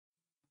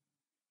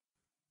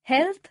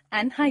Health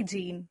and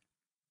hygiene.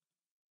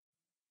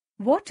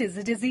 What is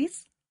a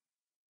disease?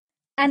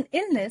 An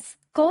illness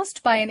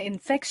caused by an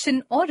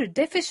infection or a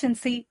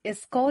deficiency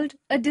is called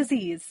a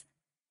disease.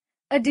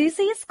 A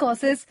disease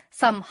causes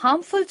some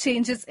harmful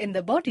changes in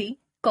the body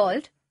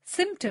called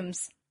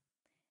symptoms.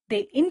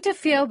 They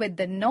interfere with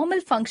the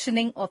normal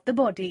functioning of the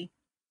body.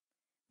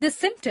 The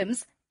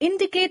symptoms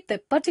indicate the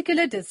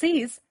particular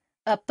disease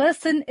a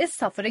person is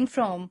suffering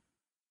from.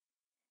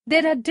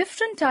 There are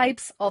different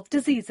types of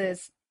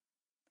diseases.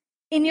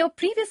 In your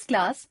previous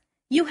class,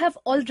 you have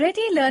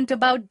already learnt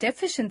about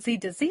deficiency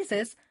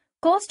diseases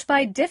caused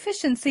by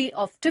deficiency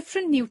of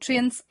different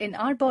nutrients in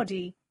our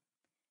body.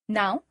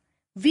 Now,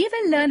 we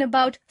will learn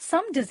about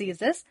some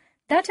diseases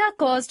that are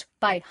caused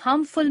by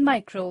harmful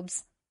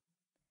microbes.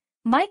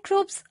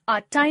 Microbes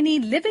are tiny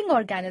living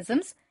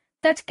organisms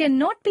that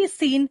cannot be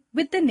seen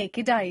with the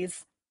naked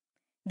eyes.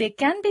 They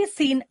can be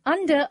seen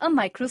under a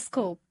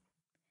microscope.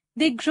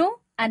 They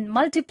grow and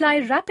multiply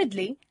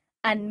rapidly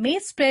and may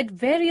spread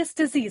various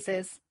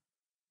diseases.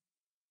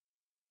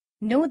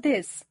 Know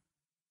this.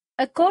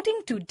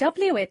 According to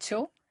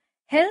WHO,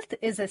 health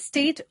is a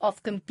state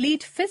of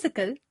complete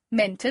physical,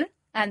 mental,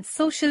 and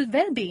social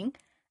well-being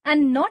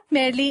and not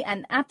merely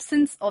an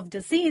absence of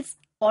disease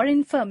or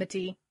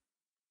infirmity.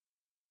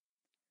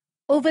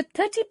 Over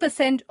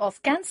 30%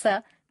 of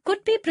cancer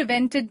could be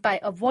prevented by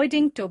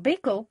avoiding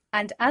tobacco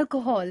and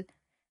alcohol,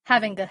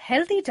 having a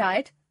healthy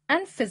diet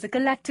and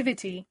physical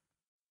activity.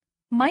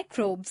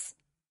 Microbes.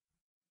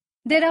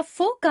 There are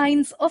 4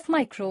 kinds of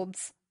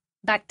microbes: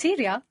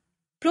 bacteria,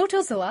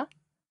 protozoa,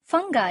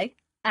 fungi,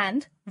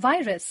 and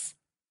virus.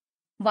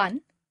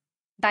 1.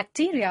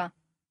 Bacteria.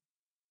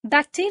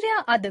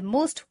 Bacteria are the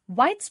most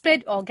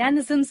widespread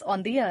organisms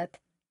on the earth.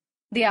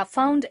 They are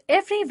found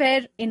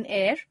everywhere in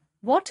air,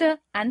 water,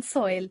 and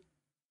soil.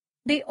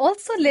 They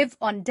also live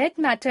on dead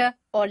matter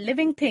or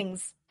living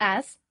things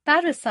as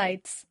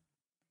parasites.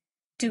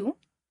 2.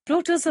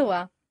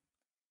 Protozoa.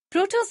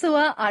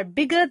 Protozoa are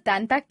bigger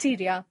than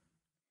bacteria.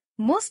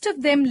 Most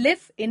of them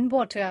live in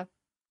water.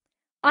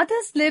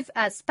 Others live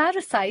as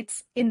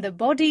parasites in the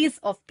bodies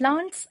of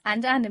plants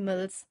and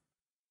animals.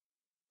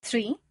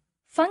 3.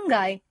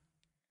 Fungi.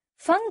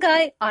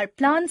 Fungi are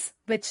plants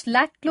which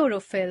lack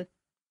chlorophyll.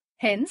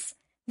 Hence,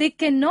 they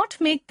cannot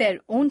make their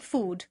own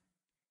food.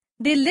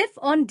 They live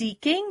on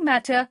decaying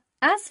matter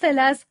as well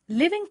as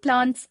living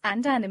plants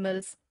and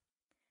animals.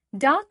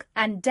 Dark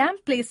and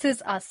damp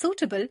places are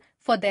suitable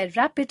for their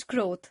rapid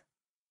growth.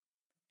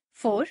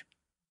 4.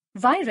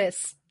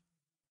 Virus.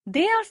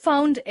 They are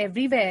found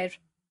everywhere.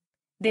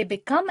 They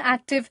become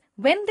active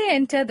when they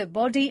enter the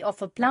body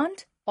of a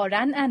plant or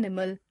an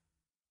animal.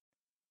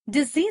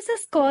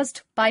 Diseases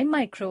caused by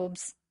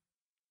microbes.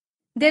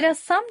 There are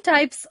some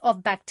types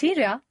of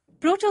bacteria,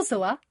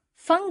 protozoa,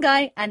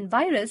 fungi, and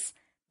virus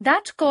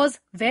that cause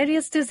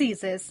various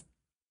diseases.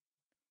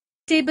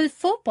 Table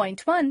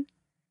 4.1.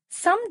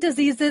 Some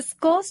diseases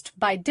caused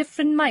by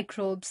different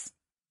microbes.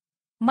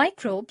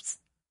 Microbes,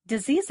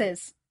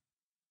 diseases.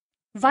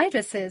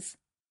 Viruses,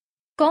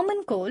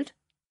 common cold,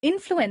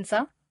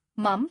 influenza,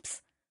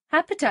 mumps,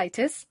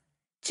 hepatitis,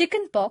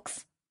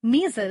 chickenpox,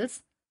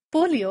 measles,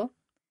 polio,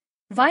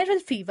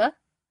 viral fever,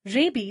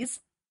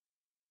 rabies,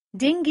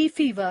 dengue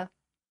fever.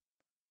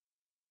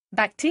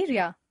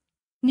 Bacteria,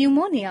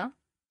 pneumonia,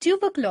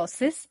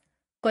 tuberculosis,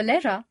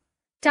 cholera,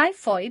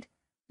 typhoid,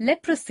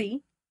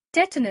 leprosy,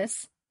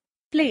 tetanus,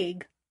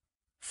 plague.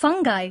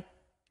 Fungi,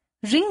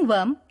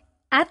 ringworm,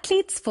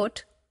 athlete's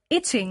foot,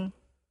 itching.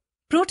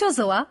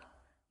 Protozoa,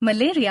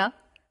 malaria,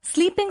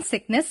 sleeping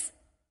sickness,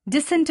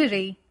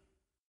 dysentery.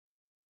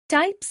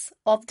 Types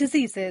of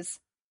diseases.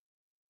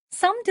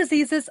 Some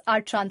diseases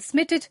are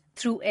transmitted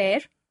through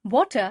air,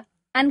 water,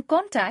 and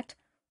contact,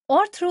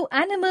 or through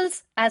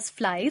animals as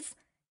flies,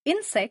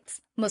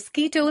 insects,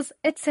 mosquitoes,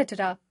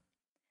 etc.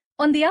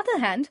 On the other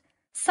hand,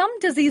 some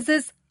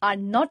diseases are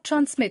not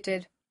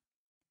transmitted.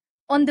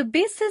 On the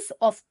basis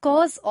of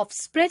cause of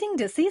spreading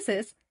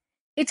diseases,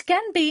 it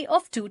can be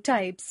of 2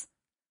 types.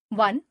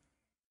 1.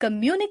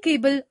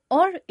 Communicable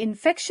or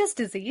infectious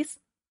disease.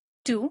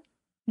 2.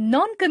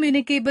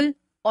 Non-communicable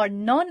or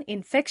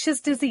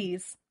non-infectious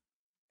disease.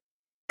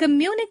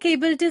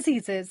 Communicable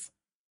diseases.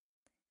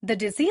 The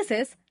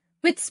diseases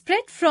which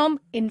spread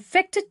from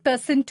infected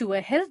person to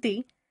a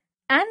healthy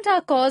and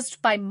are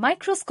caused by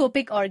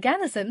microscopic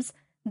organisms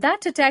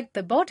that attack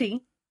the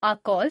body are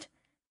called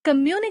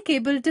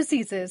communicable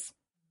diseases.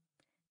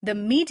 The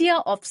media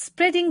of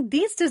spreading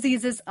these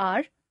diseases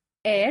are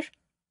air,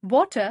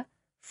 water,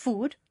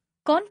 food,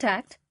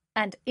 contact,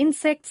 and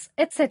insects,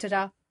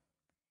 etc.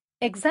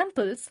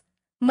 Examples: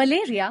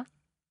 malaria,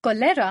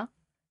 cholera,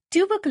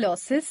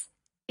 tuberculosis,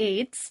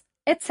 AIDS,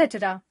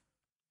 etc.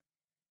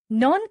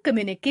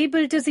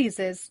 Non-communicable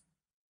diseases.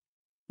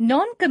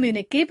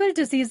 Non-communicable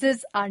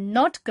diseases are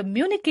not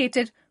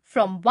communicated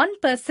from one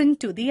person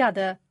to the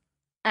other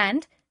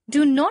and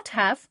do not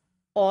have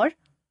or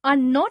are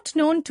not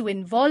known to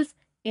involve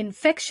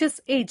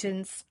infectious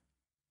agents.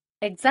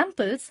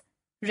 Examples: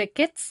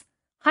 rickets,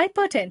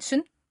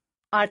 hypertension,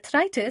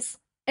 arthritis,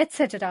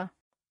 etc.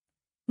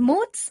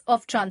 Modes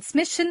of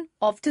transmission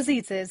of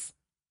diseases.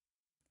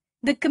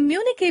 The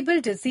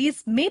communicable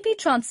disease may be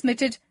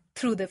transmitted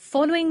through the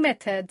following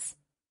methods: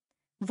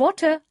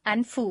 water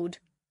and food.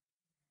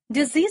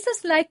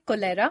 Diseases like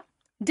cholera,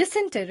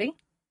 dysentery,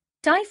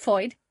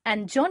 typhoid,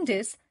 and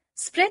jaundice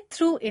spread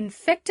through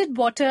infected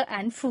water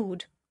and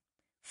food.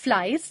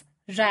 Flies,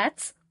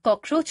 rats,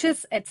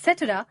 cockroaches,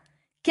 etc.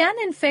 can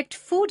infect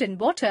food and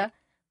water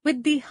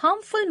with the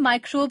harmful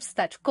microbes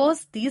that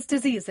cause these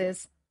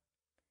diseases.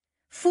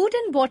 Food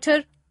and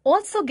water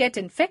also get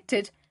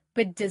infected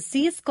with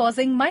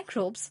disease-causing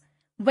microbes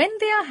when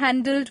they are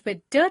handled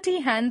with dirty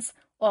hands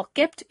or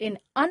kept in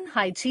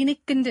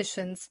unhygienic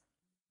conditions.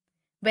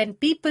 When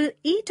people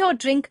eat or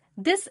drink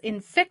this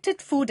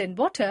infected food and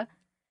water,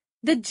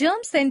 the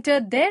germs enter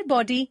their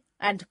body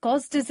and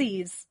cause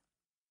disease.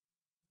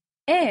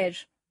 Air.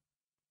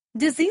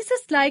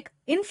 Diseases like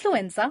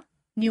influenza,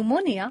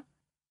 pneumonia,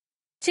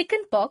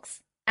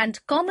 chickenpox,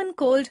 and common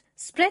cold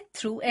spread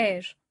through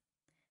air.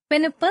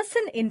 When a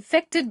person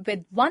infected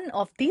with one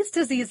of these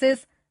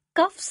diseases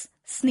coughs,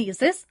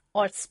 sneezes,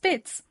 or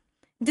spits,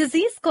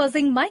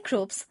 disease-causing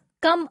microbes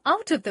come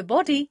out of the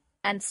body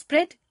and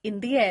spread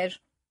in the air.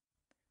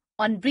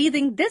 On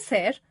breathing this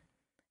air,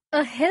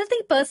 a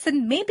healthy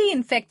person may be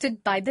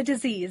infected by the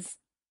disease.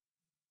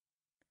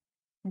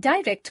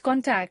 Direct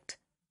contact.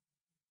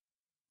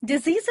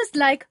 Diseases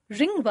like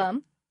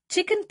ringworm,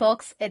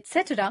 chickenpox,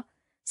 etc.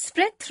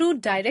 spread through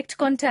direct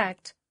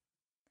contact.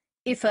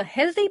 If a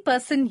healthy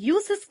person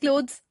uses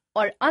clothes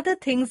or other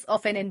things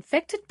of an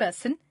infected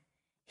person,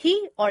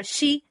 he or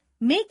she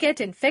may get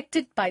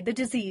infected by the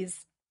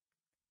disease.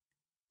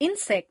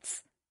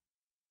 Insects.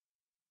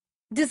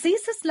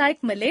 Diseases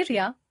like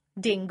malaria,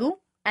 dengue,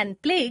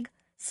 and plague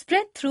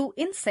spread through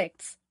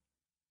insects.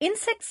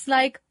 Insects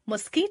like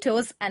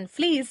mosquitoes and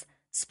fleas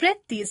spread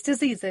these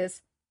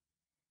diseases.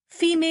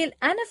 Female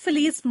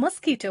Anopheles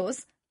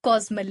mosquitoes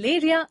cause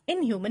malaria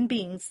in human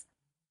beings.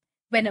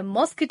 When a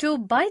mosquito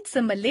bites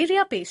a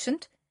malaria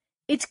patient,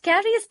 it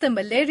carries the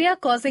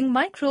malaria-causing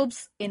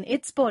microbes in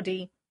its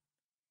body.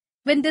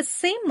 When the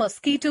same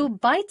mosquito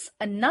bites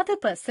another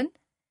person,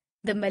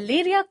 the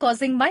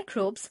malaria-causing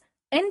microbes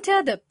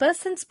enter the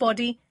person's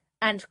body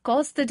and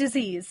cause the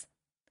disease.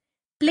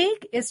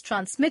 Plague is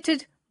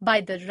transmitted by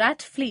the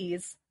rat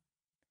fleas.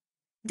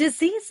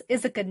 Disease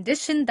is a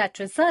condition that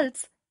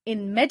results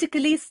in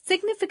medically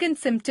significant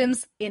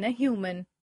symptoms in a human.